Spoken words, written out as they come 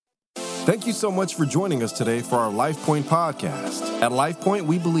Thank you so much for joining us today for our LifePoint podcast. At LifePoint,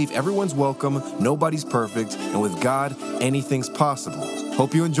 we believe everyone's welcome, nobody's perfect, and with God, anything's possible.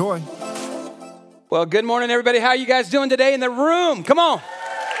 Hope you enjoy. Well, good morning, everybody. How are you guys doing today in the room? Come on.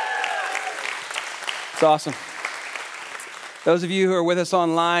 It's awesome. Those of you who are with us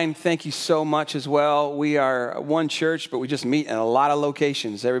online, thank you so much as well. We are one church, but we just meet in a lot of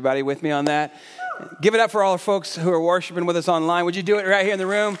locations. Everybody with me on that? Give it up for all the folks who are worshiping with us online. Would you do it right here in the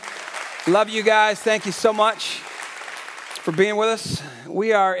room? Love you guys. Thank you so much for being with us.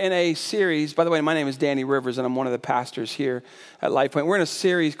 We are in a series. By the way, my name is Danny Rivers, and I'm one of the pastors here at LifePoint. We're in a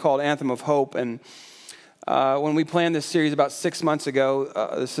series called Anthem of Hope, and when we planned this series about 6 months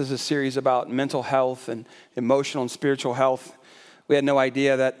ago, this is a series about mental health and emotional and spiritual health. We had no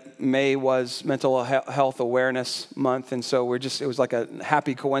idea that May was Mental Health Awareness Month, and so it was like a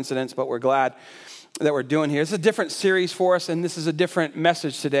happy coincidence, but we're glad that we're doing here. It's a different series for us, and this is a different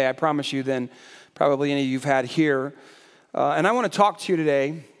message today, I promise you, than probably any of you've had here. And I want to talk to you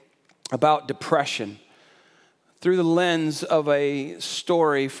today about depression through the lens of a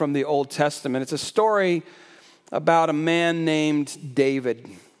story from the Old Testament. It's a story about a man named David.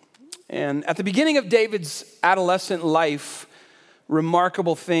 And at the beginning of David's adolescent life,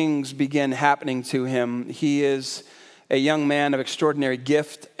 remarkable things begin happening to him. He is a young man of extraordinary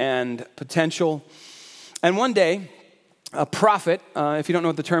gift and potential. And one day, a prophet, if you don't know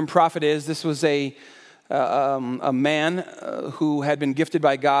what the term prophet is, this was a man who had been gifted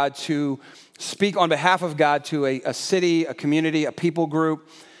by God to speak on behalf of God to a city, a community, a people group.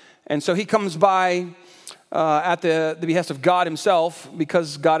 And so he comes by at the behest of God himself,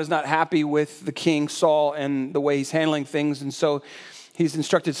 because God is not happy with the king Saul and the way he's handling things. And so he's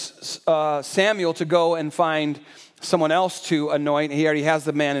instructed Samuel to go and find someone else to anoint. He already has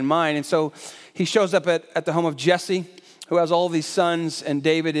the man in mind. And so he shows up at the home of Jesse, who has all these sons, and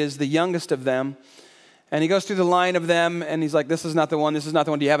David is the youngest of them. And he goes through the line of them, and he's like, this is not the one, this is not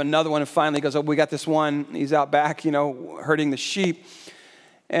the one. Do you have another one? And finally he goes, oh, we got this one. He's out back, herding the sheep.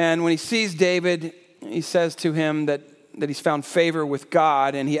 And when he sees David, he says to him that he's found favor with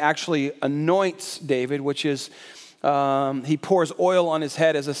God, and he actually anoints David, which is, he pours oil on his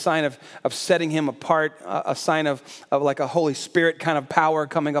head as a sign of setting him apart, a sign of like a Holy Spirit kind of power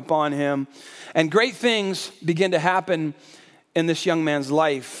coming upon him. And great things begin to happen in this young man's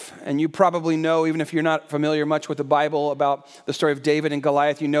life. And you probably know, even if you're not familiar much with the Bible, about the story of David and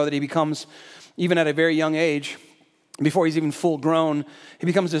Goliath, you know that he becomes, even at a very young age, before he's even full grown, he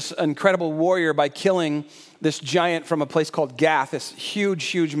becomes this incredible warrior by killing this giant from a place called Gath, this huge,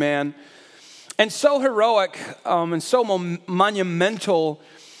 huge man. And so heroic and so monumental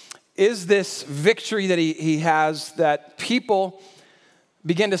is this victory that he has, that people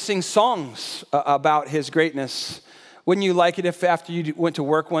begin to sing songs about his greatness. Wouldn't you like it if after you went to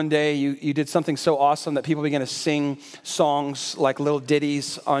work one day, you did something so awesome that people began to sing songs like little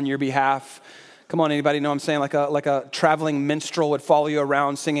ditties on your behalf? Come on, anybody know what I'm saying? Like a traveling minstrel would follow you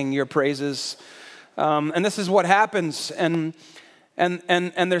around singing your praises. And this is what happens. And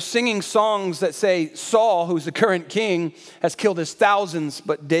they're singing songs that say, Saul, who's the current king, has killed his thousands,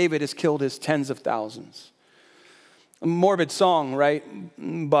 but David has killed his tens of thousands. A morbid song, right?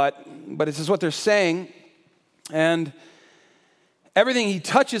 But this is what they're saying. And everything he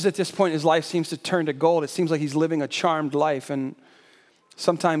touches at this point in his life seems to turn to gold. It seems like he's living a charmed life, and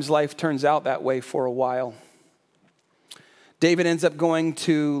sometimes life turns out that way for a while. David ends up going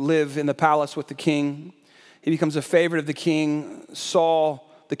to live in the palace with the king. He becomes a favorite of the king.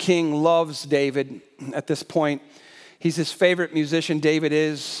 Saul, the king, loves David at this point. He's his favorite musician, David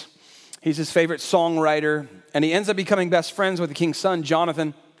is. He's his favorite songwriter. And he ends up becoming best friends with the king's son,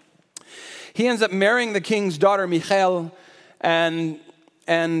 Jonathan. He ends up marrying the king's daughter, Michal. And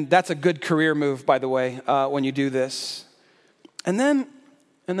that's a good career move, by the way, when you do this. And then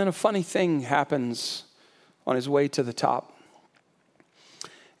a funny thing happens on his way to the top.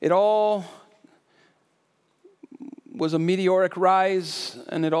 It all was a meteoric rise,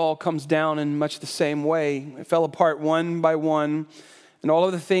 and it all comes down in much the same way. It fell apart one by one, and all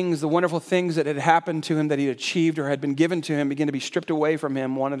of the things, the wonderful things that had happened to him, that he had achieved or had been given to him, began to be stripped away from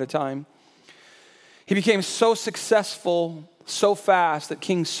him one at a time. He became so successful so fast that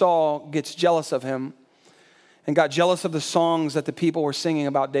King Saul gets jealous of him and got jealous of the songs that the people were singing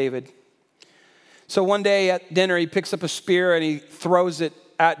about David. So one day at dinner, he picks up a spear and he throws it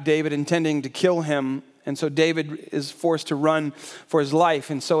at David, intending to kill him. And so David is forced to run for his life.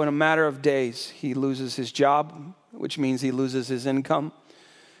 And so in a matter of days, he loses his job, which means he loses his income,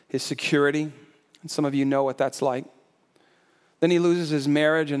 his security. And some of you know what that's like. Then he loses his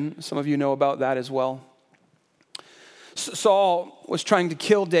marriage, and some of you know about that as well. Saul was trying to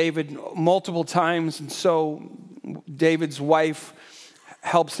kill David multiple times, and so David's wife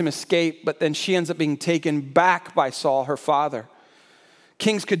helps him escape, but then she ends up being taken back by Saul, her father.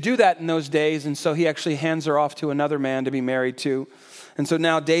 Kings could do that in those days, and so he actually hands her off to another man to be married to. And so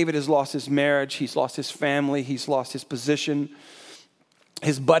now David has lost his marriage, he's lost his family, he's lost his position.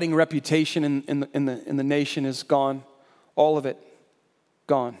 His budding reputation in the nation is gone. All of it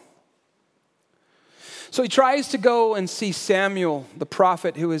gone. So he tries to go and see Samuel, the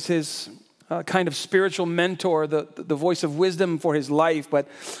prophet, who is his kind of spiritual mentor, the voice of wisdom for his life. But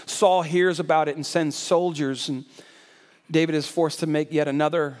Saul hears about it and sends soldiers, and David is forced to make yet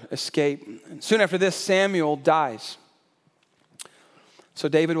another escape. And soon after this, Samuel dies. So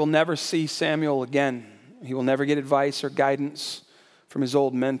David will never see Samuel again. He will never get advice or guidance from his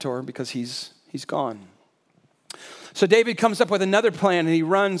old mentor because he's gone. So David comes up with another plan, and he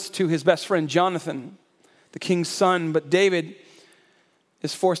runs to his best friend Jonathan, the king's son. But David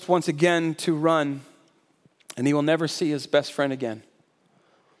is forced once again to run, and he will never see his best friend again.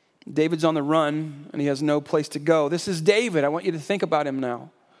 David's on the run, and he has no place to go. This is David. I want you to think about him now.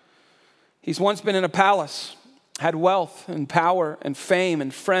 He's once been in a palace, had wealth and power and fame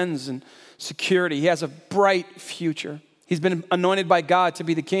and friends and security. He has a bright future. He's been anointed by God to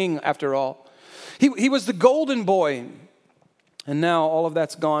be the king, after all. He was the golden boy, and now all of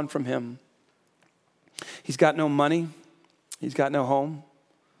that's gone from him. He's got no money. He's got no home.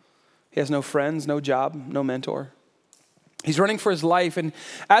 He has no friends, no job, no mentor. He's running for his life, and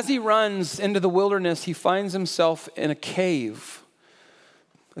as he runs into the wilderness, he finds himself in a cave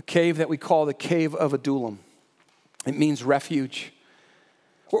that we call the Cave of Adullam. It means refuge.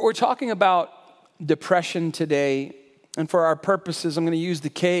 We're talking about depression today, and for our purposes, I'm going to use the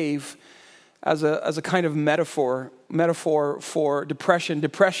cave as a kind of metaphor for depression.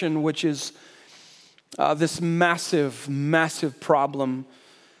 Depression, which is this massive problem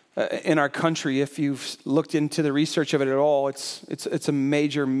in our country. If you've looked into the research of it at all, it's a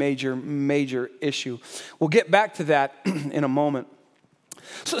major issue. We'll get back to that in a moment.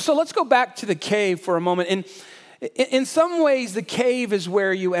 So let's go back to the cave for a moment. In some ways, the cave is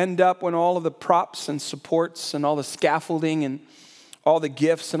where you end up when all of the props and supports and all the scaffolding and all the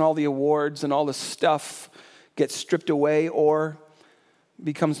gifts and all the awards and all the stuff gets stripped away or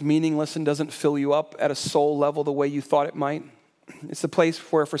becomes meaningless and doesn't fill you up at a soul level the way you thought it might. It's the place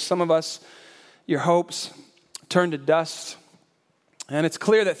where, for some of us, your hopes turn to dust, and it's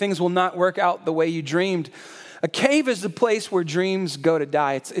clear that things will not work out the way you dreamed. A cave is the place where dreams go to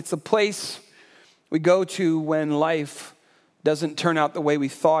die. It's a place we go to when life doesn't turn out the way we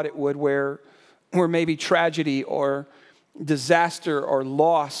thought it would, where maybe tragedy or disaster or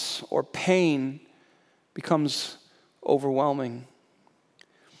loss or pain becomes overwhelming.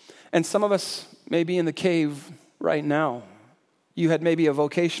 And some of us may be in the cave right now. You had maybe a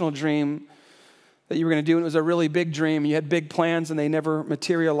vocational dream that you were going to do, and it was a really big dream. You had big plans, and they never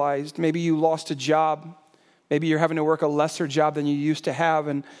materialized. Maybe you lost a job. Maybe you're having to work a lesser job than you used to have,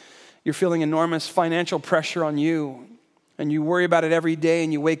 and you're feeling enormous financial pressure on you. And you worry about it every day,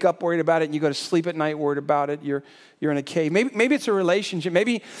 and you wake up worried about it, and you go to sleep at night worried about it. You're in a cave. Maybe it's a relationship.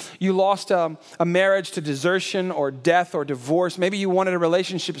 Maybe you lost a marriage to desertion or death or divorce. Maybe you wanted a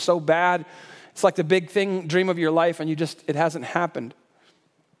relationship so bad, it's like the big dream of your life, and it hasn't happened.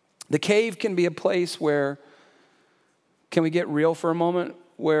 The cave can be a place where, can we get real for a moment,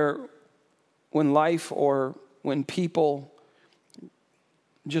 where when life or when people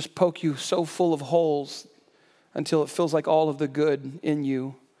just poke you so full of holes until it feels like all of the good in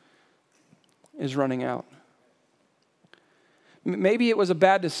you is running out. Maybe it was a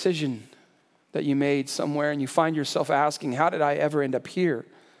bad decision that you made somewhere, and you find yourself asking, how did I ever end up here?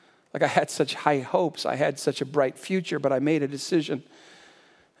 Like, I had such high hopes, I had such a bright future, but I made a decision,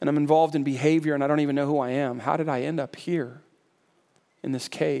 and I'm involved in behavior, and I don't even know who I am. How did I end up here in this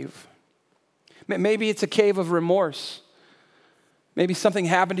cave? Maybe it's a cave of remorse. Maybe something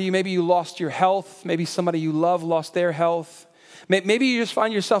happened to you. Maybe you lost your health. Maybe somebody you love lost their health. Maybe you just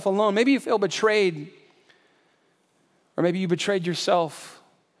find yourself alone. Maybe you feel betrayed. Or maybe you betrayed yourself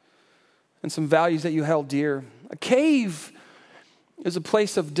and some values that you held dear. A cave is a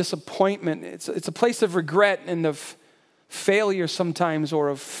place of disappointment. It's a place of regret and of failure sometimes, or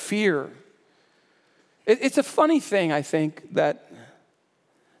of fear. It's a funny thing, I think, that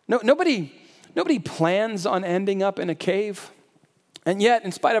nobody plans on ending up in a cave. And yet,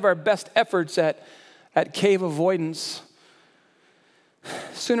 in spite of our best efforts at cave avoidance,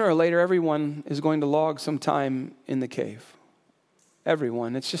 sooner or later, everyone is going to log some time in the cave.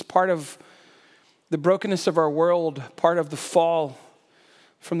 Everyone. It's just part of the brokenness of our world, part of the fall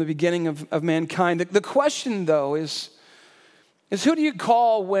from the beginning of mankind. The question, though, is is who do you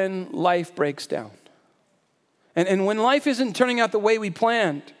call when life breaks down? And when life isn't turning out the way we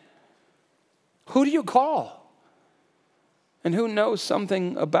planned, who do you call? And who knows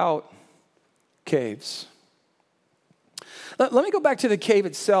something about caves? Let me go back to the cave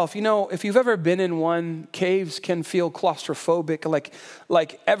itself. You know, if you've ever been in one, caves can feel claustrophobic,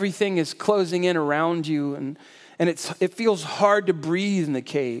 like everything is closing in around you, and it feels hard to breathe in the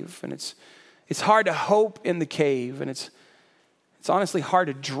cave, and it's hard to hope in the cave, and it's honestly hard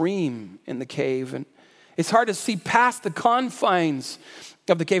to dream in the cave, and it's hard to see past the confines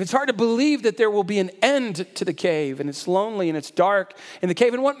of the cave. It's hard to believe that there will be an end to the cave, and it's lonely and it's dark in the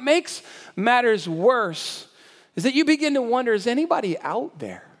cave. And what makes matters worse is that you begin to wonder, is anybody out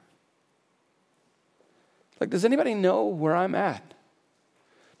there? Like, does anybody know where I'm at?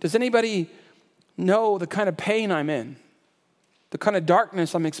 Does anybody know the kind of pain I'm in? The kind of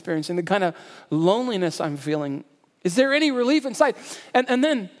darkness I'm experiencing? The kind of loneliness I'm feeling? Is there any relief inside? And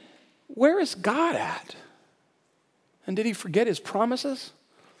then, where is God at? And did he forget his promises?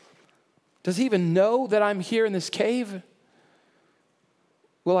 Does he even know that I'm here in this cave?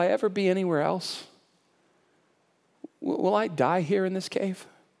 Will I ever be anywhere else? Will I die here in this cave?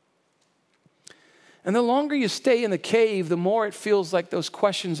 And the longer you stay in the cave, the more it feels like those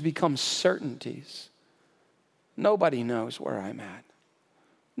questions become certainties. Nobody knows where I'm at.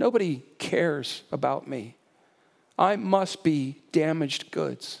 Nobody cares about me. I must be damaged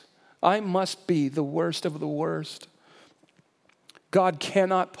goods. I must be the worst of the worst. God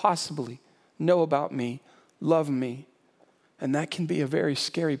cannot possibly know about me, love me, and that can be a very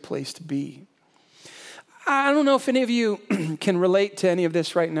scary place to be. I don't know if any of you can relate to any of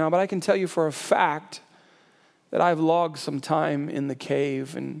this right now, but I can tell you for a fact that I've logged some time in the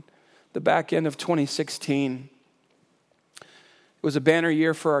cave. In the back end of 2016, it was a banner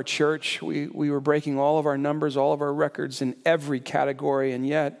year for our church. We were breaking all of our numbers, all of our records in every category, and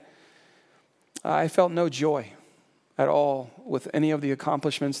yet I felt no joy at all with any of the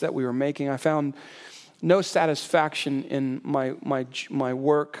accomplishments that we were making. I found no satisfaction in my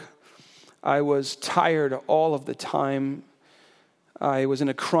work. I was tired all of the time. I was in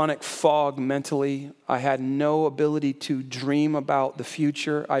a chronic fog mentally. I had no ability to dream about the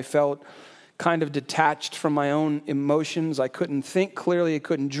future. I felt kind of detached from my own emotions. I couldn't think clearly. I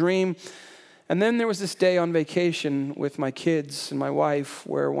couldn't dream. And then there was this day on vacation with my kids and my wife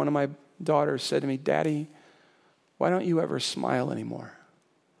where one of my daughters said to me, "Daddy, why don't you ever smile anymore?"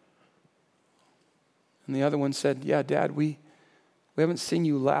 And the other one said, "Yeah, Dad, we haven't seen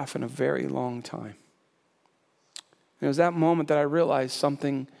you laugh in a very long time." And it was that moment that I realized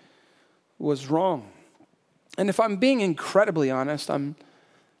something was wrong. And if I'm being incredibly honest, I'm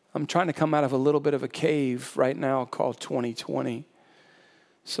trying to come out of a little bit of a cave right now called 2020.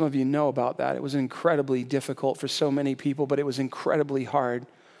 Some of you know about that. It was incredibly difficult for so many people, but it was incredibly hard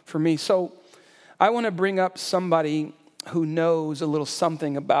for me. So I want to bring up somebody who knows a little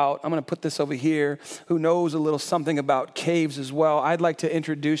something about, I'm going to put this over here, who knows a little something about caves as well. I'd like to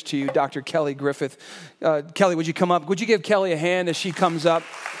introduce to you Dr. Kelly Griffith. Kelly, would you come up? Would you give Kelly a hand as she comes up?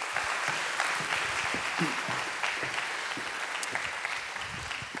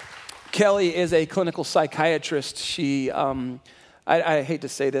 Kelly is a clinical psychiatrist. She, I hate to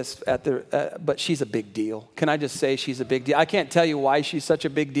say this, but she's a big deal. Can I just say she's a big deal? I can't tell you why she's such a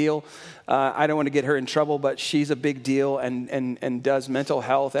big deal. I don't want to get her in trouble, but she's a big deal and does mental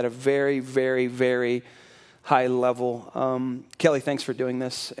health at a very, very, very high level. Kelly, thanks for doing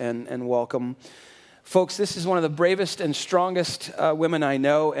this and welcome. Folks, this is one of the bravest and strongest women I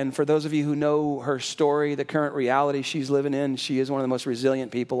know, and for those of you who know her story, the current reality she's living in, she is one of the most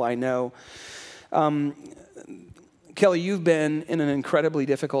resilient people I know. Kelly, you've been in an incredibly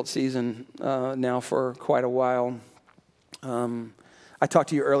difficult season now for quite a while. I talked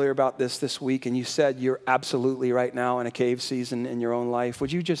to you earlier about this week, and you said you're absolutely right now in a cave season in your own life.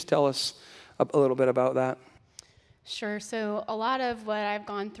 Would you just tell us a little bit about that? Sure. So a lot of what I've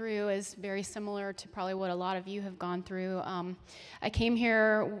gone through is very similar to probably what a lot of you have gone through. I came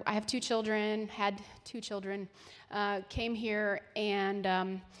here, I have had 2 children, came here and,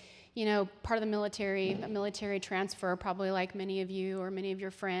 part of the military transfer, probably like many of you or many of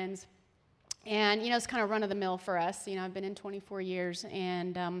your friends. And, it's kind of run of the mill for us. I've been in 24 years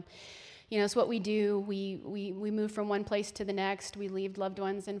and, it's what we do. We move from one place to the next. We leave loved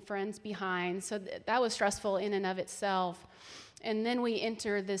ones and friends behind. So that was stressful in and of itself. And then we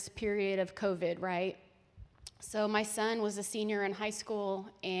enter this period of COVID, right? So my son was a senior in high school,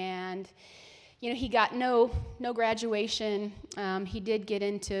 and he got no graduation. He did get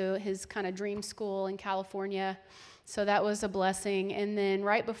into his kind of dream school in California, so that was a blessing. And then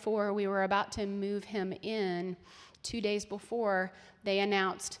right before we were about to move him in 2 days before, they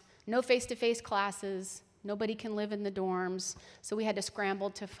announced no face-to-face classes, nobody can live in the dorms, so we had to scramble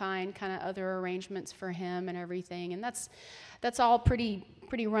to find kind of other arrangements for him and everything. And that's all pretty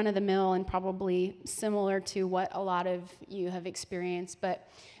run-of-the-mill and probably similar to what a lot of you have experienced. But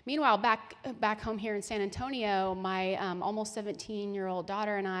meanwhile, back home here in San Antonio, my almost 17-year-old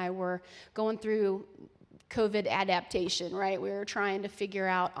daughter and I were going through COVID adaptation, right? We were trying to figure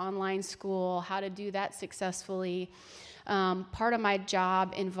out online school, how to do that successfully. Part of my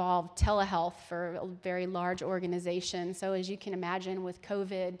job involved telehealth for a very large organization. So as you can imagine, with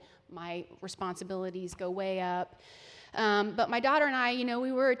COVID, my responsibilities go way up. But my daughter and I,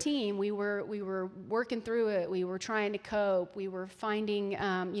 we were a team. We were working through it. We were trying to cope. We were finding,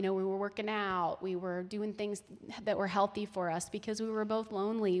 we were working out. We were doing things that were healthy for us because we were both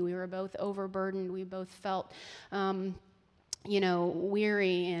lonely. We were both overburdened. We both felt,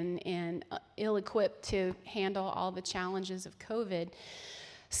 weary and ill-equipped to handle all the challenges of COVID.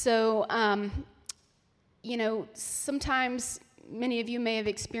 So, sometimes many of you may have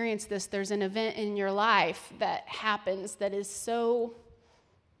experienced this. There's an event in your life that happens that is so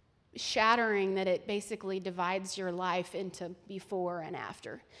shattering that it basically divides your life into before and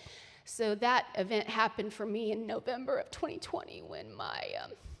after. So that event happened for me in November of 2020 when my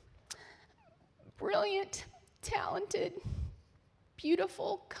brilliant, talented,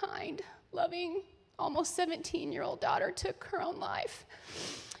 beautiful, kind, loving, almost 17-year-old daughter took her own life.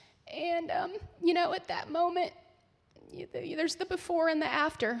 And, at that moment, there's the before and the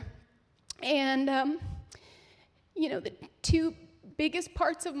after. And, the two biggest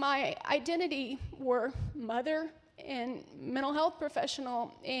parts of my identity were mother and mental health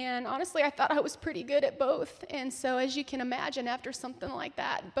professional. And honestly, I thought I was pretty good at both. And so as you can imagine, after something like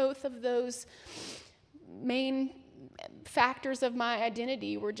that, both of those main factors of my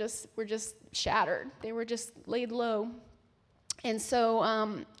identity were just shattered. They were just laid low. And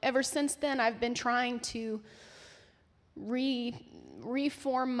so ever since then, I've been trying to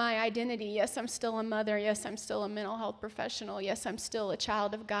reform my identity. Yes, I'm still a mother. Yes, I'm still a mental health professional. Yes, I'm still a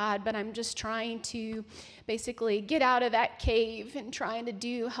child of God, but I'm just trying to basically get out of that cave and trying to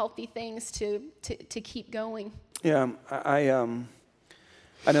do healthy things to keep going. Yeah, I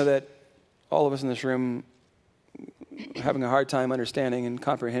know that all of us in this room are having a hard time understanding and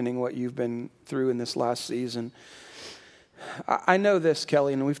comprehending what you've been through in this last season. I know this,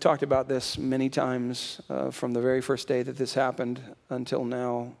 Kelly, and we've talked about this many times from the very first day that this happened until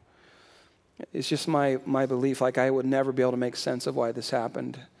now. It's just my belief, like I would never be able to make sense of why this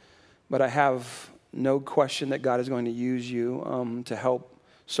happened. But I have no question that God is going to use you to help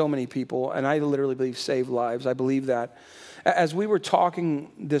so many people, and I literally believe save lives. I believe that. As we were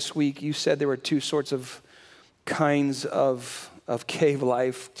talking this week, you said there were two kinds of cave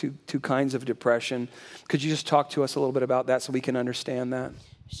life, two kinds of depression. Could you just talk to us a little bit about that so we can understand that?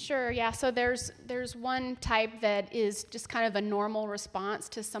 Sure, yeah. So there's one type that is just kind of a normal response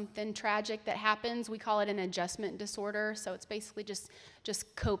to something tragic that happens. We call it an adjustment disorder. So it's basically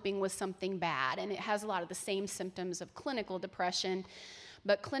just coping with something bad. And it has a lot of the same symptoms of clinical depression.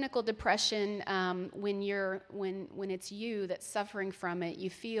 But clinical depression, when it's you that's suffering from it,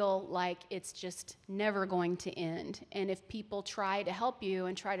 you feel like it's just never going to end. And if people try to help you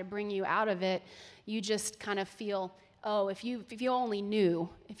and try to bring you out of it, you just kind of feel, oh, if you only knew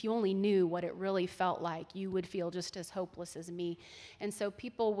what it really felt like, you would feel just as hopeless as me. And so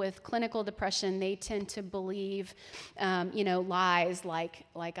people with clinical depression, they tend to believe, lies like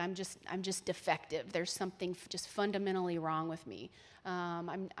I'm just defective. There's something just fundamentally wrong with me.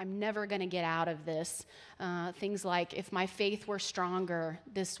 I'm never going to get out of this. Things like, if my faith were stronger,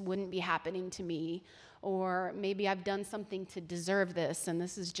 this wouldn't be happening to me. Or maybe I've done something to deserve this, and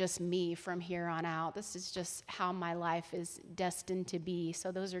this is just me from here on out. This is just how my life is destined to be.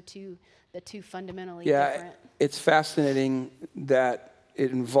 So those are the two fundamentally different. Yeah, it's fascinating that it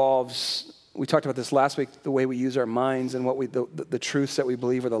involves, we talked about this last week, the way we use our minds and the truths that we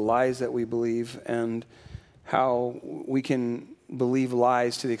believe or the lies that we believe, and how we can believe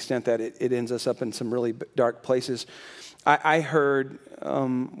lies to the extent that it ends us up in some really dark places. I heard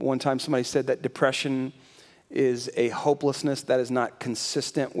one time somebody said that depression is a hopelessness that is not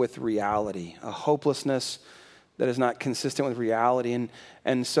consistent with reality, a hopelessness that is not consistent with reality.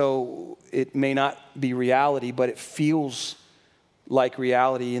 And so it may not be reality, but it feels like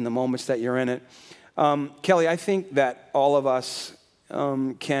reality in the moments that you're in it. Kelly, I think that all of us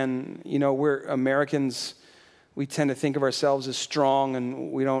we're Americans. We tend to think of ourselves as strong,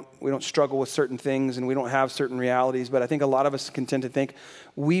 and we don't struggle with certain things, and we don't have certain realities. But I think a lot of us can tend to think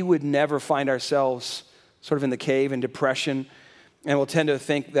we would never find ourselves sort of in the cave in depression And we'll tend to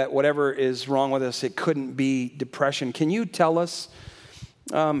think that whatever is wrong with us, it couldn't be depression. Can you tell us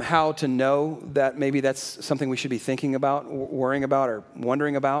how to know that maybe that's something we should be thinking about, worrying about, or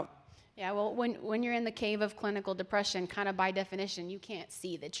wondering about? Yeah, well, when you're in the cave of clinical depression, kind of by definition, you can't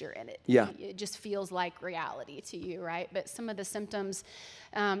see that you're in it. Yeah. It just feels like reality to you, right? But some of the symptoms,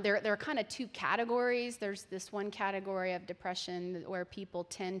 there are kind of two categories. There's this one category of depression where people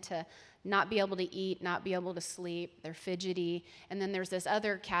tend to not be able to eat, not be able to sleep, they're fidgety. And then there's this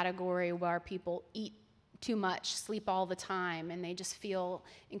other category where people eat too much, sleep all the time, and they just feel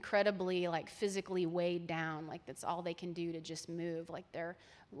incredibly like physically weighed down, like that's all they can do to just move, like their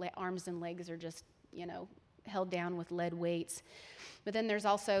arms and legs are just, held down with lead weights. But then there's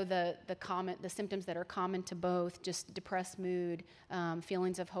also the symptoms that are common to both, just depressed mood,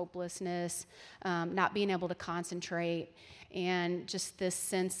 feelings of hopelessness, not being able to concentrate, and just this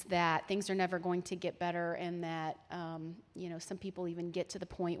sense that things are never going to get better, and that, some people even get to the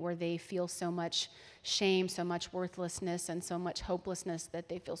point where they feel so much shame, so much worthlessness, and so much hopelessness that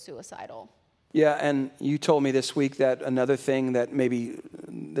they feel suicidal. Yeah, and you told me this week that another thing that maybe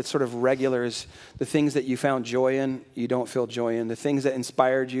that's sort of regular is the things that you found joy in, you don't feel joy in. The things that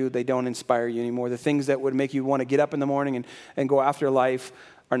inspired you, they don't inspire you anymore. The things that would make you want to get up in the morning and go after life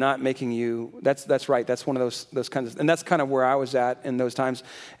are not making you. That's right. That's one of those kinds of, and that's kind of where I was at in those times.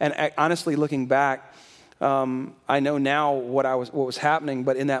 And honestly, looking back, I know now what was happening,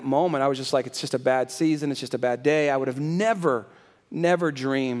 but in that moment, I was just like, it's just a bad season. It's just a bad day. I would have never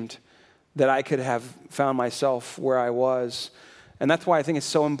dreamed that I could have found myself where I was. And that's why I think it's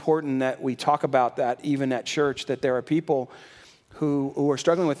so important that we talk about that even at church, that there are people who are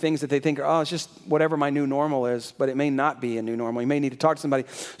struggling with things that they think, it's just whatever my new normal is, but it may not be a new normal. You may need to talk to somebody.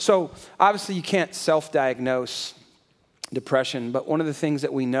 So obviously you can't self-diagnose depression, but one of the things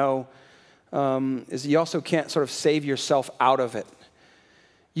that we know is you also can't sort of save yourself out of it.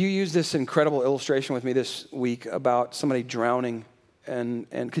 You used this incredible illustration with me this week about somebody drowning.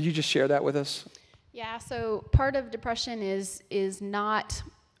 And could you just share that with us? Yeah, so part of depression is not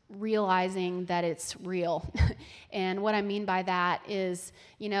realizing that it's real. And what I mean by that is,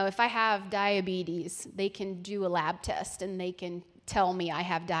 if I have diabetes, they can do a lab test and they can tell me I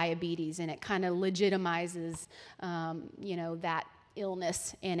have diabetes, and it kind of legitimizes, that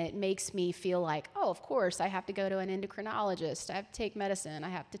illness, and it makes me feel like, of course, I have to go to an endocrinologist, I have to take medicine, I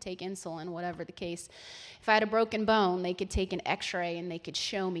have to take insulin, whatever the case. If I had a broken bone, they could take an x-ray and they could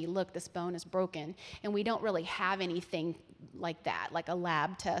show me, look, this bone is broken. And we don't really have anything like that, like a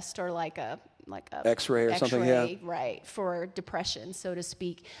lab test or like a x-ray or something, yeah. Right, for depression, so to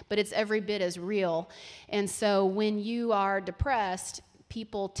speak. But it's every bit as real. And so when you are depressed,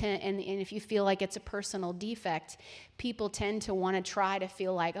 people tend, and if you feel like it's a personal defect, people tend to want to try to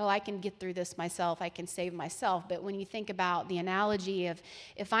feel like, I can get through this myself, I can save myself. But when you think about the analogy of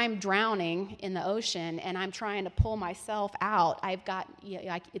if I'm drowning in the ocean and I'm trying to pull myself out,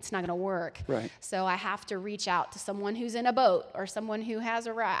 it's not going to work. Right. So I have to reach out to someone who's in a boat, or someone who has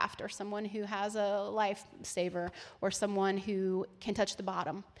a raft, or someone who has a lifesaver, or someone who can touch the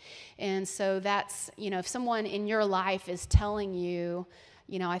bottom. And so that's, if someone in your life is telling you,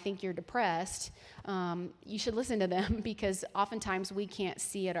 I think you're depressed, you should listen to them, because oftentimes we can't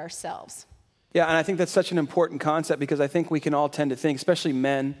see it ourselves. Yeah, and I think that's such an important concept, because I think we can all tend to think, especially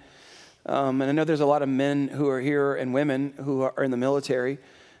men, and I know there's a lot of men who are here and women who are in the military,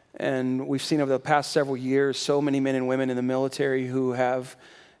 and we've seen over the past several years so many men and women in the military who have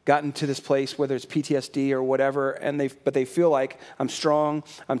gotten to this place, whether it's PTSD or whatever, but they feel like, I'm strong,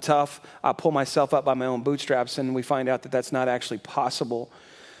 I'm tough, I'll pull myself up by my own bootstraps, and we find out that that's not actually possible.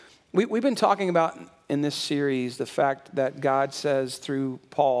 We've been talking about in this series the fact that God says through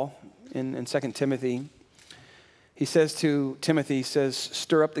Paul in 2 Timothy, he says to Timothy,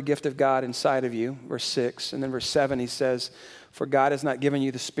 stir up the gift of God inside of you, verse 6, and then verse 7, he says, for God has not given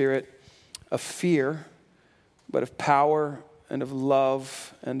you the spirit of fear, but of power and of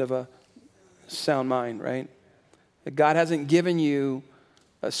love and of a sound mind, right? That God hasn't given you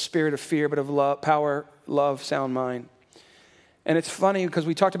a spirit of fear, but of love, power, love, sound mind. And it's funny because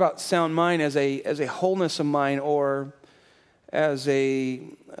we talked about sound mind as a wholeness of mind, or as a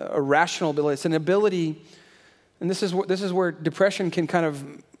rational ability. It's an ability, and this is where depression can kind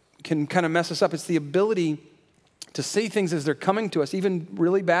of mess us up. It's the ability to see things as they're coming to us, even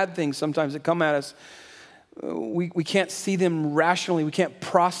really bad things sometimes that come at us. We can't see them rationally. We can't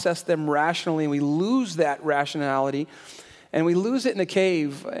process them rationally. And we lose that rationality. And we lose it in the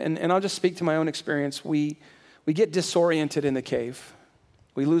cave. And I'll just speak to my own experience. We get disoriented in the cave.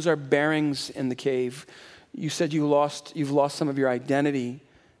 We lose our bearings in the cave. You said you've lost some of your identity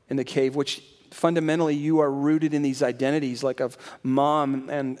in the cave, which fundamentally you are rooted in these identities, like of mom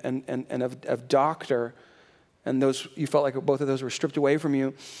and of doctor, and those you felt like both of those were stripped away from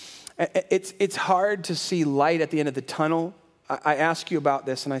you. It's hard to see light at the end of the tunnel. I asked you about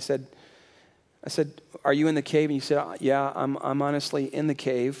this, and I said, are you in the cave? And you said, yeah, I'm honestly in the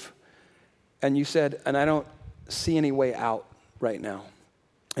cave. And you said, and I don't see any way out right now.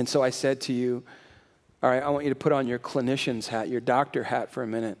 And so I said to you, all right, I want you to put on your clinician's hat, your doctor hat for a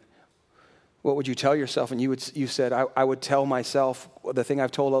minute. What would you tell yourself? And you said, I would tell myself the thing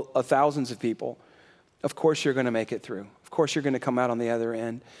I've told thousands of people. Of course you're going to make it through. Of course you're going to come out on the other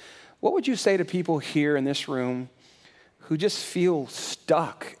end. What would you say to people here in this room who just feel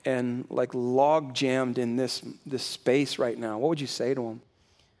stuck and like log jammed in this space right now? What would you say to them?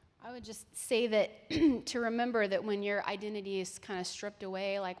 I would just say that to remember that when your identity is kind of stripped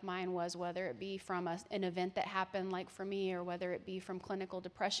away like mine was, whether it be from an event that happened like for me or whether it be from clinical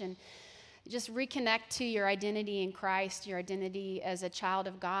depression, just reconnect to your identity in Christ, your identity as a child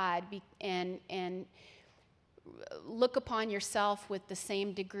of God, and look upon yourself with the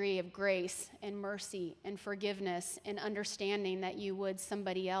same degree of grace and mercy and forgiveness and understanding that you would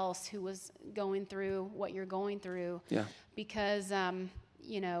somebody else who was going through what you're going through. Yeah. Because,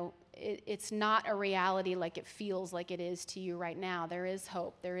 it's not a reality like it feels like it is to you right now. There is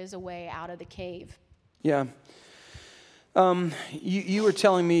hope. There is a way out of the cave. Yeah. You were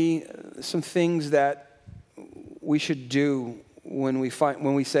telling me some things that we should do when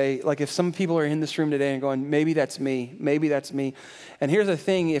we say, like, if some people are in this room today and going, maybe that's me. And here's the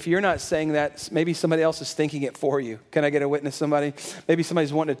thing, if you're not saying that, maybe somebody else is thinking it for you. Can I get a witness, somebody? Maybe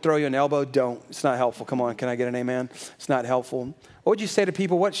somebody's wanting to throw you an elbow. Don't. It's not helpful. Come on, can I get an amen? It's not helpful. What would you say to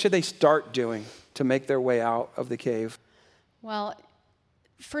people? What should they start doing to make their way out of the cave? Well,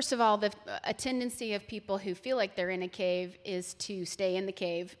 first of all, a tendency of people who feel like they're in a cave is to stay in the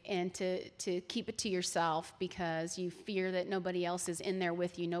cave and to keep it to yourself because you fear that nobody else is in there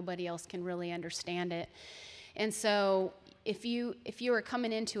with you. Nobody else can really understand it. And so if you are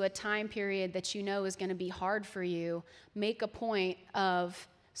coming into a time period that you know is going to be hard for you, make a point of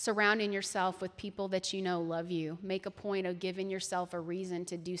surrounding yourself with people that you know love you. Make a point of giving yourself a reason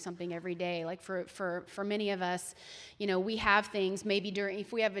to do something every day. Like for many of us, we have things maybe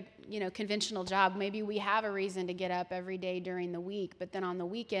if we have a conventional job, maybe we have a reason to get up every day during the week, but then on the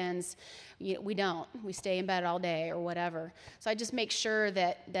weekends, we don't. We stay in bed all day or whatever. So I just make sure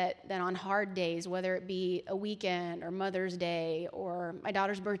that on hard days, whether it be a weekend or Mother's Day or my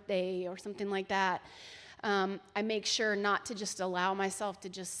daughter's birthday or something like that, I make sure not to just allow myself to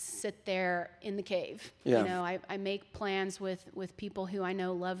just sit there in the cave. Yeah. I make plans with people who I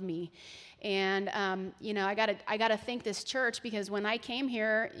know love me. And, I gotta thank this church because when I came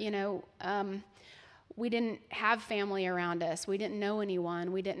here, we didn't have family around us. We didn't know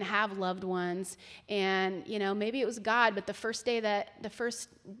anyone. We didn't have loved ones. And, maybe it was God, but the first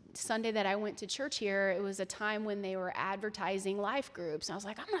Sunday that I went to church here, it was a time when they were advertising life groups. And I was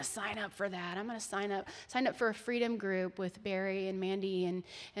like, I'm going to sign up for that. I'm going to sign up for a freedom group with Barry and Mandy and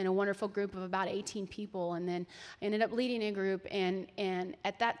a wonderful group of about 18 people. And then I ended up leading a group. And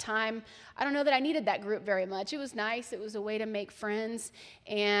at that time, I don't know that I needed that group very much. It was nice. It was a way to make friends.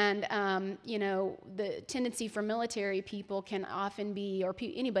 And, the tendency for military people can often be, or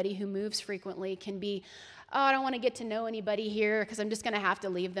anybody who moves frequently can be, I don't want to get to know anybody here because I'm just going to have to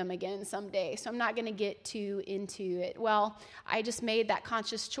leave them again someday. So I'm not going to get too into it. Well, I just made that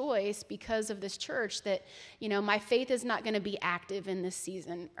conscious choice because of this church that, my faith is not going to be active in this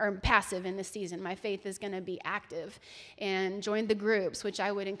season or passive in this season. My faith is going to be active and join the groups, which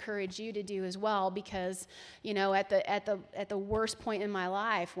I would encourage you to do as well because, at the worst point in my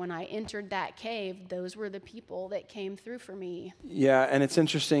life when I entered that cave, those were the people that came through for me. Yeah, and it's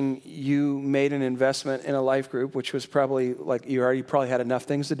interesting. You made an investment in a life group, which was probably like you already probably had enough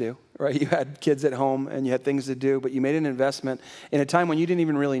things to do, right? You had kids at home and you had things to do, but you made an investment in a time when you didn't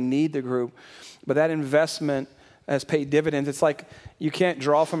even really need the group. But that investment has paid dividends. It's like you can't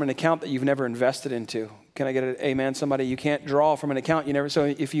draw from an account that you've never invested into. Can I get an amen, somebody? You can't draw from an account you never. So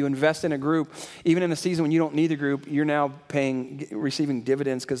if you invest in a group, even in a season when you don't need the group, you're now receiving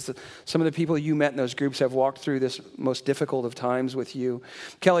dividends because some of the people you met in those groups have walked through this most difficult of times with you.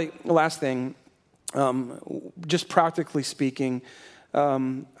 Kelly, last thing. Just practically speaking, let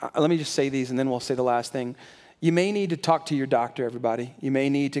me just say these and then we'll say the last thing. You may need to talk to your doctor, everybody. You may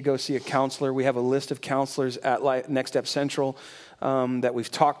need to go see a counselor. We have a list of counselors at Next Step Central. that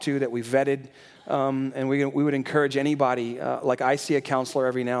we've talked to, that we've vetted. And we would encourage anybody, like I see a counselor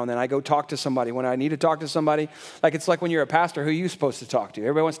every now and then. I go talk to somebody when I need to talk to somebody. Like it's like when you're a pastor, who are you supposed to talk to?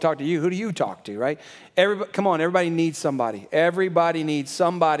 Everybody wants to talk to you. Who do you talk to, right? Come on, everybody needs somebody. Everybody needs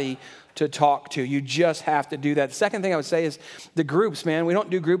somebody to talk to. You just have to do that. The second thing I would say is the groups, man. We don't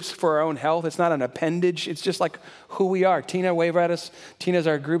do groups for our own health. It's not an appendage. It's just like who we are. Tina, wave at us. Tina's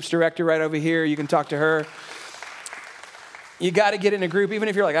our groups director right over here. You can talk to her. You got to get in a group, even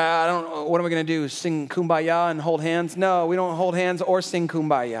if you're like, I don't know, what am I going to do? Sing Kumbaya and hold hands? No, we don't hold hands or sing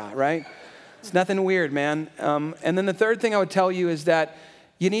Kumbaya, right? It's nothing weird, man. And then the third thing I would tell you is that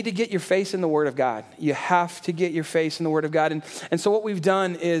you need to get your face in the Word of God. You have to get your face in the Word of God. And so what we've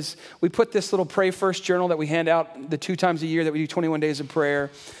done is we put this little Pray First journal that we hand out the 2 times a year that we do 21 days of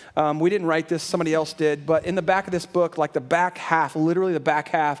prayer. We didn't write this, somebody else did. But in the back of this book, like the back half, literally the back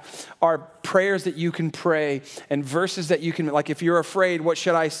half, are prayers that you can pray and verses that you can, like if you're afraid, what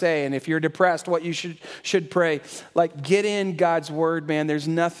should I say? And if you're depressed, what you should pray. Like get in God's Word, man. There's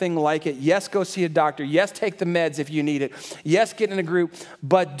nothing like it. Yes, go see a doctor. Yes, take the meds if you need it. Yes, get in a group.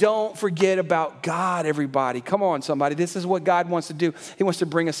 But don't forget about God, everybody. Come on, somebody. This is what God wants to do. He wants to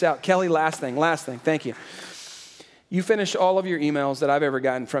bring us out. Kelly, last thing. Thank you. You finished all of your emails that I've ever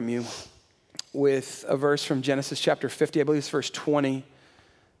gotten from you with a verse from Genesis chapter 50. I believe it's verse 20.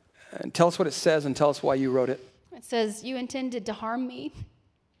 And tell us what it says and tell us why you wrote it. It says, you intended to harm me,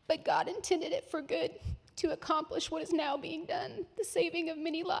 but God intended it for good to accomplish what is now being done, the saving of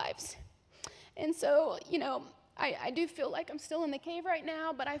many lives. And so, I do feel like I'm still in the cave right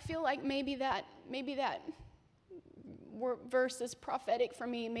now, but I feel like maybe that verse is prophetic for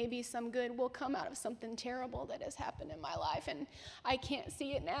me. Maybe some good will come out of something terrible that has happened in my life, and I can't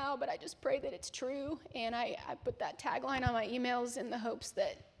see it now, but I just pray that it's true. And I put that tagline on my emails in the hopes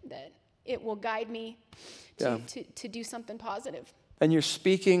that it will guide me to do something positive. And you're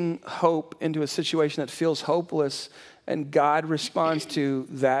speaking hope into a situation that feels hopeless, and God responds to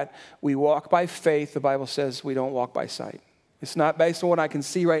that. We walk by faith. The Bible says we don't walk by sight. It's not based on what I can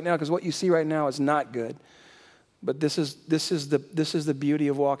see right now, because what you see right now is not good. But this is the beauty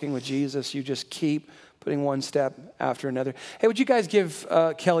of walking with Jesus. You just keep putting one step after another. Hey, would you guys give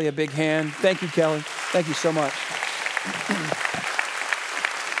Kelly a big hand? Thank you, Kelly. Thank you so much.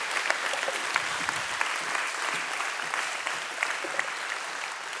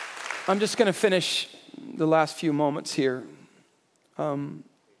 I'm just going to finish the last few moments here.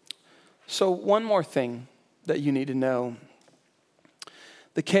 So one more thing that you need to know.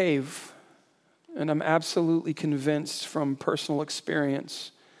 The cave, and I'm absolutely convinced from personal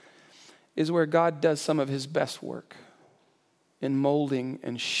experience, is where God does some of his best work in molding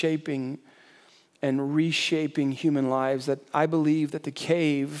and shaping and reshaping human lives. That I believe that the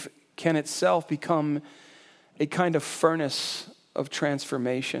cave can itself become a kind of furnace of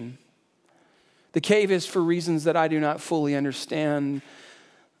transformation. The cave is for reasons that I do not fully understand,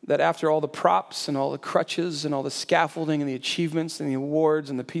 that after all the props and all the crutches and all the scaffolding and the achievements and the awards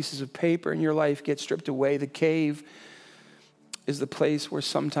and the pieces of paper in your life get stripped away, the cave is the place where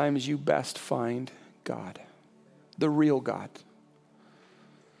sometimes you best find God, the real God.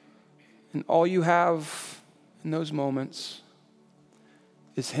 And all you have in those moments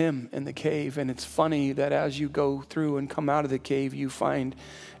is him in the cave. And it's funny that as you go through and come out of the cave, you find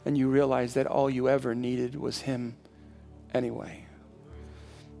and you realize that all you ever needed was him anyway.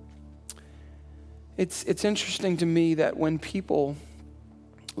 It's interesting to me that when people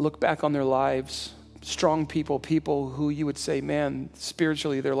look back on their lives, strong people who you would say, man,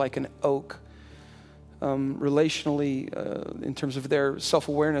 spiritually they're like an oak, relationally, in terms of their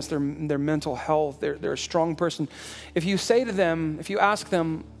self-awareness, their mental health, they're a strong person. If you say to them, if you ask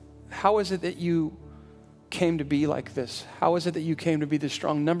them, how is it that you came to be like this? How is it that you came to be this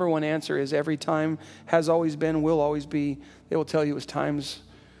strong? Number one answer is every time, has always been, will always be. They will tell you it was times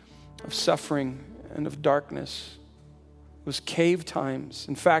of suffering and of darkness. It was cave times.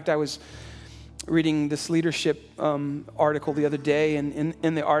 In fact, I was reading this leadership article the other day, and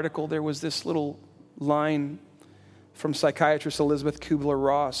in the article there was this little line from psychiatrist Elizabeth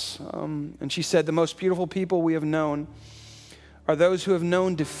Kubler-Ross, and she said, the most beautiful people we have known are those who have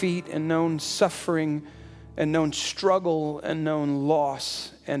known defeat and known suffering and known struggle and known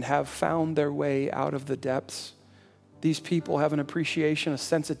loss and have found their way out of the depths. These people have an appreciation, a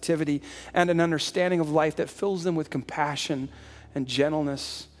sensitivity, and an understanding of life that fills them with compassion and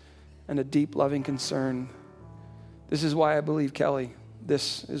gentleness and a deep, loving concern. This is why I believe, Kelly,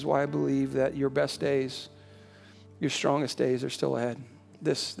 this is why I believe that your best days, your strongest days are still ahead.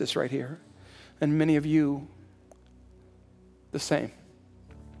 This right here. And many of you, the same.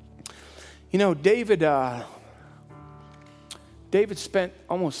 You know, David David spent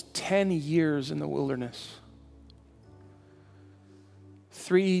almost 10 years in the wilderness.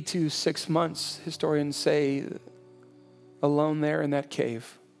 3 to 6 months, historians say, alone there in that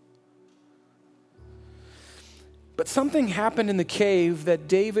cave. But something happened in the cave that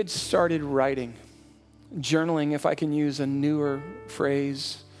David started writing, journaling, if I can use a newer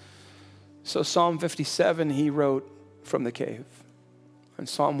phrase. So Psalm 57, he wrote from the cave. And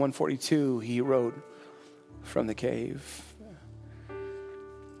Psalm 142, he wrote from the cave.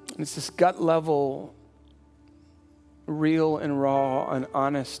 And it's this gut level, real and raw and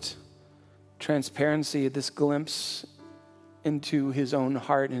honest transparency, this glimpse into his own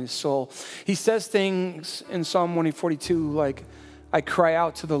heart and his soul. He says things in Psalm 142 like, I cry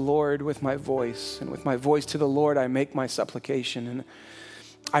out to the Lord with my voice, and with my voice to the Lord I make my supplication, and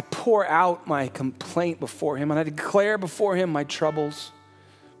I pour out my complaint before him, and I declare before him my troubles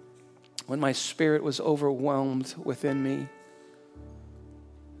when my spirit was overwhelmed within me.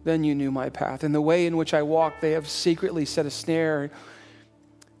 Then you knew my path. And the way in which I walk, they have secretly set a snare.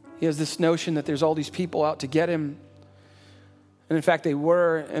 He has this notion that there's all these people out to get him. And in fact, they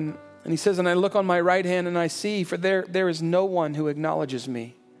were. And he says, and I look on my right hand and I see, for there is no one who acknowledges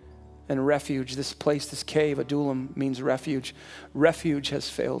me. And refuge, this place, this cave, Adullam means refuge. Refuge has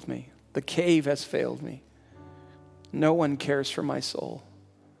failed me. The cave has failed me. No one cares for my soul.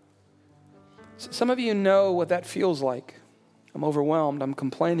 Some of you know what that feels like. I'm overwhelmed, I'm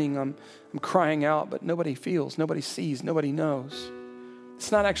complaining, I'm crying out, but nobody feels, nobody sees, nobody knows.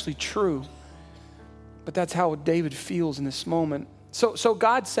 It's not actually true, but that's how David feels in this moment. So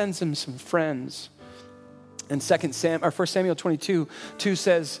God sends him some friends. And 1 Samuel 22:2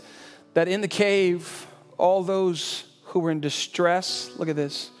 says that in the cave, all those who were in distress, look at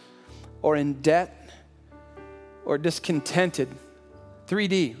this, or in debt, or discontented,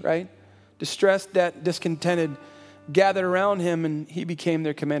 3D, right? Distressed, debt, discontented, gathered around him, and he became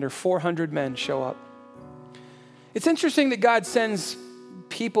their commander. 400 men show up. It's interesting that God sends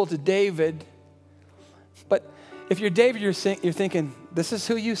people to David, but if you're David, you're thinking, this is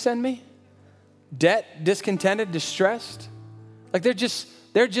who you send me? Debt, discontented, distressed? Like they're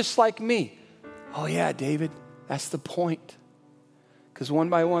just like me. Oh yeah, David, that's the point. Because one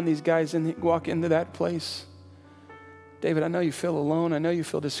by one, these guys walk into that place. David, I know you feel alone. I know you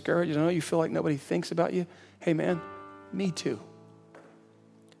feel discouraged. I know you feel like nobody thinks about you. Hey man, me too.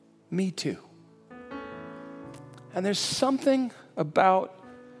 Me too. And there's something about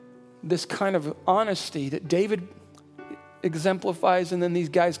this kind of honesty that David exemplifies, and then these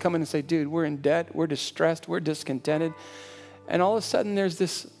guys come in and say, dude, we're in debt, we're distressed, we're discontented. And all of a sudden there's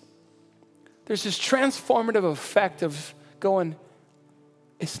this transformative effect of going,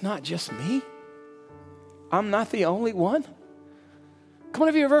 it's not just me. I'm not the only one. Come on,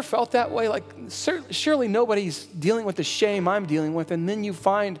 have you ever felt that way? Like, surely nobody's dealing with the shame I'm dealing with, and then you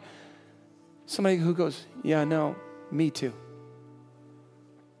find somebody who goes, yeah, no, me too.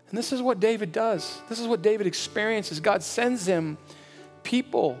 And this is what David does. This is what David experiences. God sends him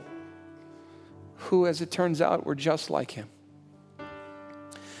people who, as it turns out, were just like him.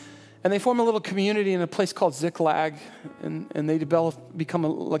 And they form a little community in a place called Ziklag, and they become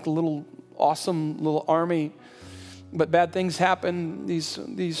like a little awesome little army. But bad things happen.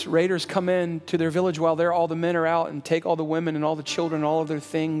 These raiders come in to their village while all the men are out and take all the women and all the children and all of their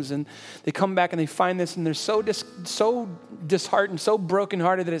things. And they come back and they find this, and they're so disheartened, so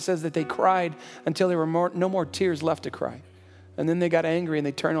brokenhearted that it says that they cried until there were no more tears left to cry. And then they got angry and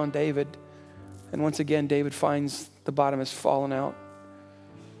they turn on David. And once again, David finds the bottom has fallen out.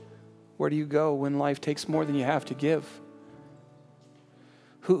 Where do you go when life takes more than you have to give?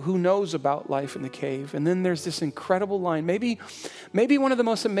 Who knows about life in the cave? And then there's this incredible line, maybe one of the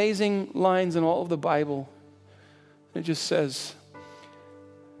most amazing lines in all of the Bible. It just says,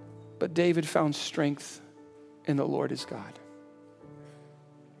 but David found strength in the Lord his God.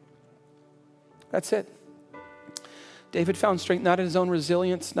 That's it. David found strength not in his own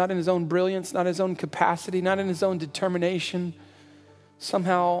resilience, not in his own brilliance, not in his own capacity, not in his own determination.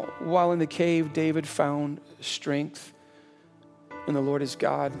 Somehow, while in the cave, David found strength in the Lord is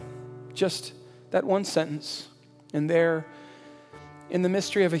God. Just that one sentence. And there, in the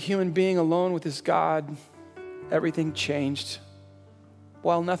mystery of a human being alone with his God, everything changed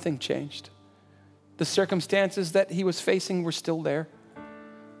while nothing changed. The circumstances that he was facing were still there.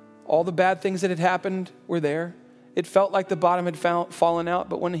 All the bad things that had happened were there. It felt like the bottom had fallen out,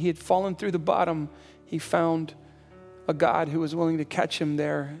 but when he had fallen through the bottom, he found a God who was willing to catch him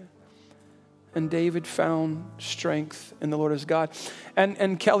there. And David found strength in the Lord as God.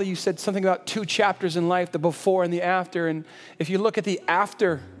 And Kelly, you said something about 2 chapters in life, the before and the after. And if you look at the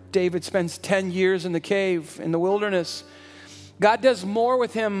after, David spends 10 years in the cave, in the wilderness. God does more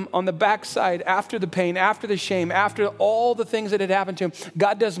with him on the backside, after the pain, after the shame, after all the things that had happened to him.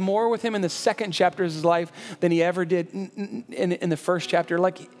 God does more with him in the second chapter of his life than he ever did in the first chapter,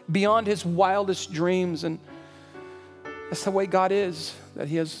 like beyond his wildest dreams. And that's the way God is, that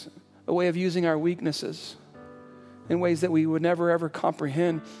he has a way of using our weaknesses in ways that we would never, ever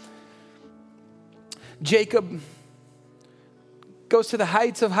comprehend. Jacob goes to the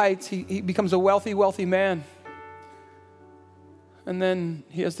heights of heights. He becomes a wealthy, wealthy man. And then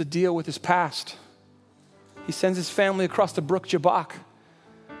he has to deal with his past. He sends his family across the brook Jabbok.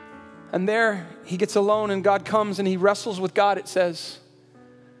 And there he gets alone, and God comes and he wrestles with God, it says.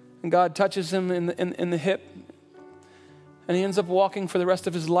 And God touches him in the hip. And he ends up walking for the rest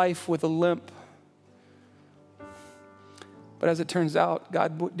of his life with a limp. But as it turns out,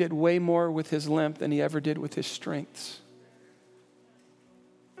 God did way more with his limp than he ever did with his strengths.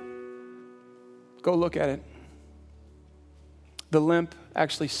 Go look at it. The limp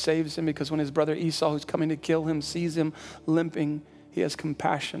actually saves him, because when his brother Esau, who's coming to kill him, sees him limping, he has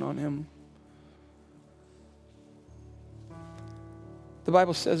compassion on him. The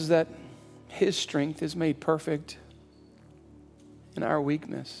Bible says that his strength is made perfect in our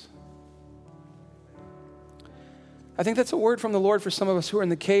weakness. I think that's a word from the Lord for some of us who are in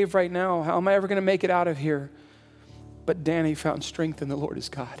the cave right now. How am I ever going to make it out of here? But Danny found strength in the Lord his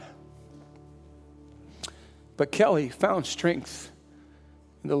God. But Kelly found strength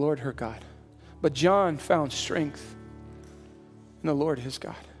in the Lord her God. But John found strength in the Lord his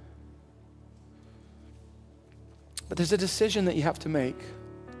God. But there's a decision that you have to make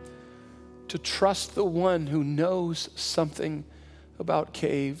to trust the one who knows something about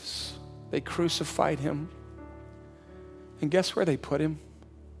caves. They crucified him. And guess where they put him?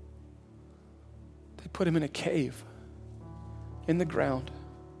 They put him in a cave in the ground.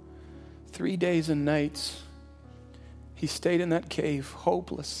 3 days and nights. He stayed in that cave,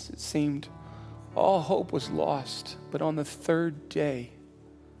 hopeless, it seemed. All hope was lost. But on the third day,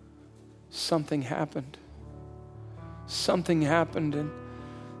 something happened. Something happened, and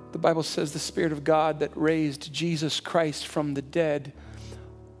the Bible says the Spirit of God that raised Jesus Christ from the dead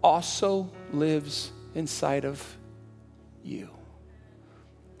also lives inside of you.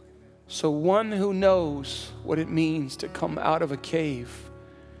 So one who knows what it means to come out of a cave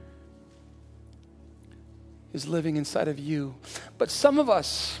is living inside of you. But some of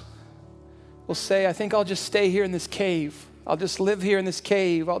us will say, I think I'll just stay here in this cave. I'll just live here in this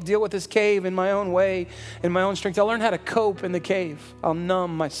cave. I'll deal with this cave in my own way, in my own strength. I'll learn how to cope in the cave. I'll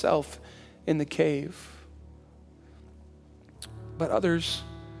numb myself in the cave. But others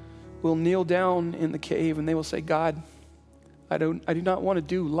will kneel down in the cave and they will say, God, I do not want to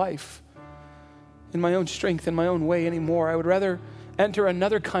do life in my own strength, in my own way anymore. I would rather enter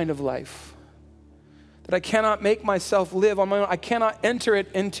another kind of life that I cannot make myself live on my own. I cannot enter it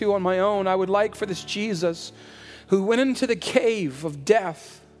into on my own. I would like for this Jesus who went into the cave of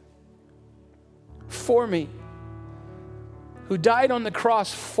death for me, who died on the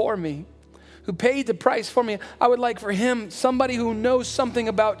cross for me, who paid the price for me. I would like for him, somebody who knows something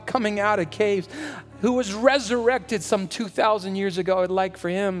about coming out of caves, who was resurrected some 2,000 years ago. I'd like for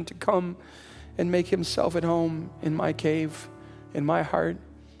him to come and make himself at home in my cave, in my heart,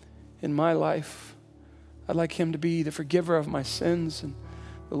 in my life. I'd like him to be the forgiver of my sins and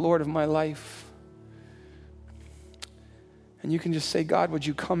the Lord of my life. And you can just say, God, would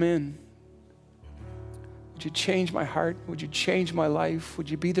you come in? Would you change my heart? Would you change my life? Would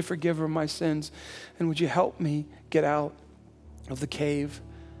you be the forgiver of my sins? And would you help me get out of the cave?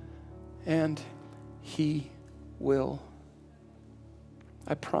 And he will.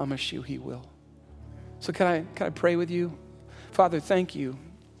 I promise you he will. So can I pray with you? Father, thank you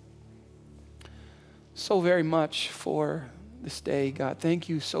so very much for this day, God. Thank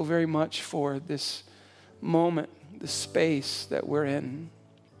you so very much for this moment, this space that we're in.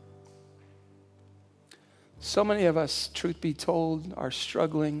 So many of us, truth be told, are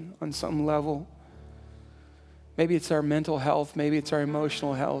struggling on some level. Maybe it's our mental health. Maybe it's our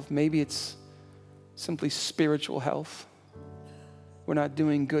emotional health. Maybe it's simply spiritual health. We're not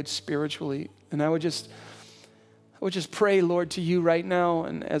doing good spiritually. And I would just pray, Lord, to you right now,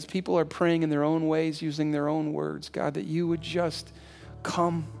 and as people are praying in their own ways, using their own words, God, that you would just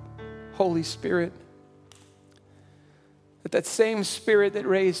come, Holy Spirit. That same Spirit that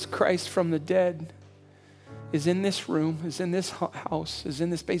raised Christ from the dead is in this room, is in this house, is in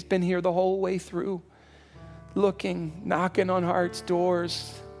this space, been here the whole way through, looking, knocking on hearts'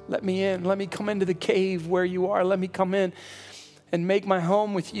 doors. Let me in. Let me come into the cave where you are. Let me come in and make my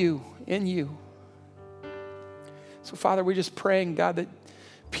home with you, in you. So, Father, we're just praying, God, that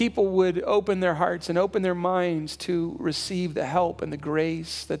people would open their hearts and open their minds to receive the help and the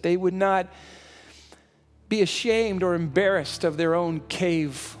grace, that they would not be ashamed or embarrassed of their own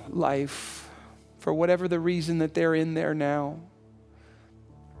cave life for whatever the reason that they're in there now.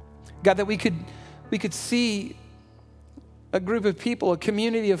 God, that we could see a group of people, a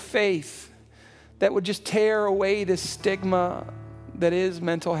community of faith that would just tear away this stigma that is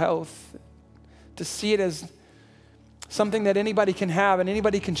mental health, to see it as something that anybody can have and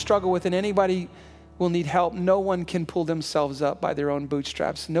anybody can struggle with and anybody will need help. No one can pull themselves up by their own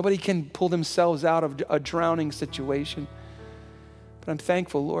bootstraps. Nobody can pull themselves out of a drowning situation. But I'm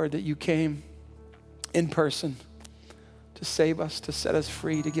thankful, Lord, that you came in person to save us, to set us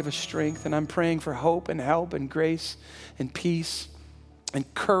free, to give us strength. And I'm praying for hope and help and grace and peace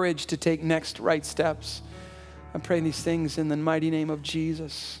and courage to take next right steps. I'm praying these things in the mighty name of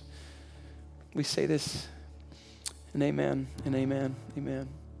Jesus. We say this, and amen, and amen, amen.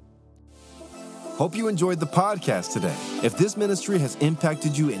 Hope you enjoyed the podcast today. If this ministry has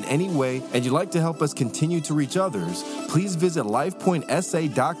impacted you in any way and you'd like to help us continue to reach others, please visit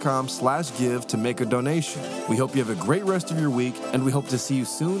lifepointsa.com/give to make a donation. We hope you have a great rest of your week, and we hope to see you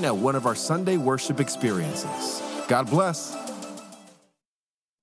soon at one of our Sunday worship experiences. God bless.